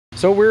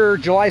So we're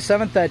July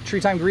 7th at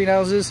Tree Time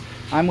Greenhouses.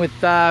 I'm with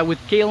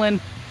Kaylin.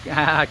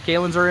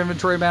 Kaylin's our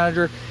inventory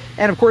manager.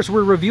 And of course,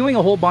 we're reviewing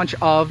a whole bunch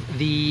of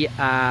the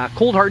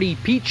cold hardy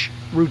peach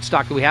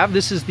rootstock that we have.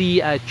 This is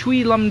the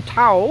Chui Lum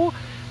Tao,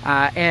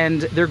 and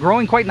they're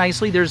growing quite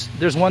nicely.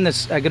 There's one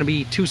that's going to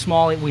be too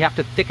small. We have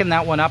to thicken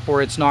that one up,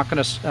 or it's not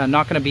going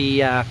to be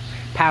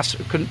past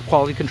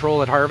quality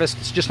control at harvest.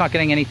 It's just not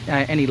getting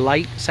any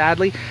light,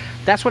 sadly.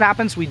 That's what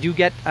happens. We do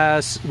get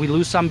we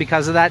lose some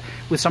because of that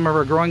with some of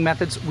our growing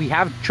methods. We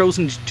have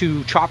chosen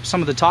to chop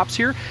some of the tops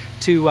here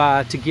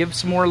to give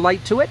some more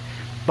light to it.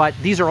 But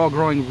these are all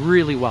growing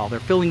really well. They're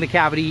filling the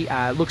cavity.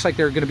 Looks like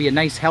they're going to be a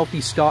nice,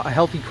 healthy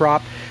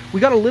crop. We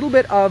got a little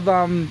bit of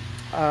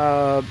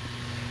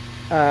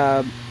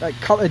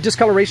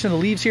discoloration of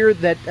the leaves here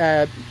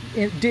that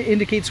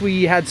indicates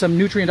we had some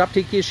nutrient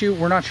uptake issue.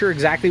 We're not sure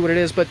exactly what it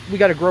is, but we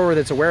got a grower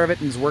that's aware of it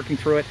and is working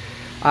through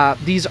it.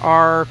 These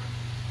are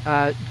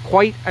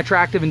quite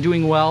attractive and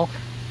doing well.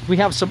 We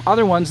have some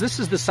other ones. This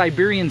is the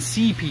Siberian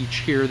C Peach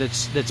here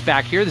that's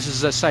back here. This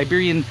is a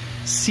Siberian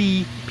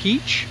C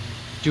Peach,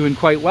 doing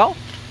quite well.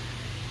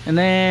 And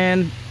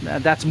then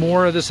that's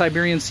more of the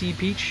Siberian C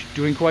Peach,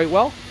 doing quite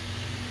well.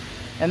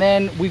 And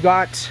then we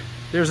got,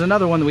 there's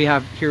another one that we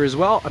have here as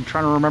well. I'm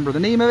trying to remember the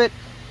name of it.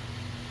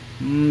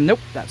 Nope,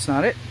 that's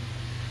not it.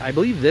 I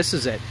believe this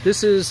is it.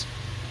 This is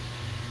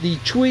the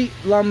Chui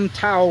Lum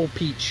Tao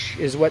Peach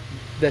is what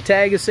the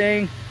tag is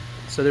saying.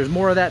 So there's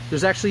more of that.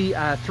 There's actually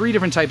 3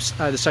 different types.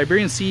 The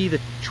Siberian C, the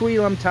Chui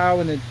Lum Tao,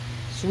 and the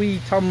Chui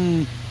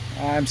Tum,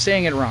 I'm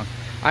saying it wrong.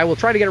 I will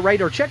try to get it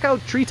right, or check out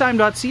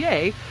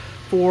TreeTime.ca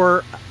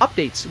for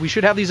updates. We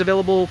should have these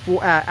available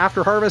for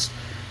after harvest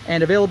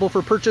and available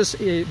for purchase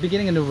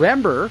beginning in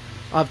November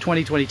of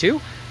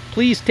 2022.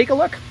 Please take a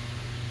look.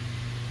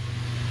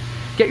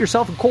 Get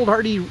yourself a cold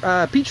hardy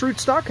peach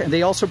rootstock, and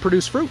they also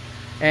produce fruit.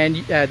 And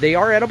they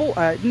are edible,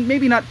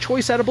 maybe not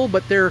choice edible,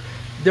 but they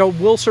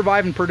will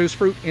survive and produce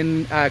fruit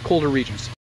in colder regions.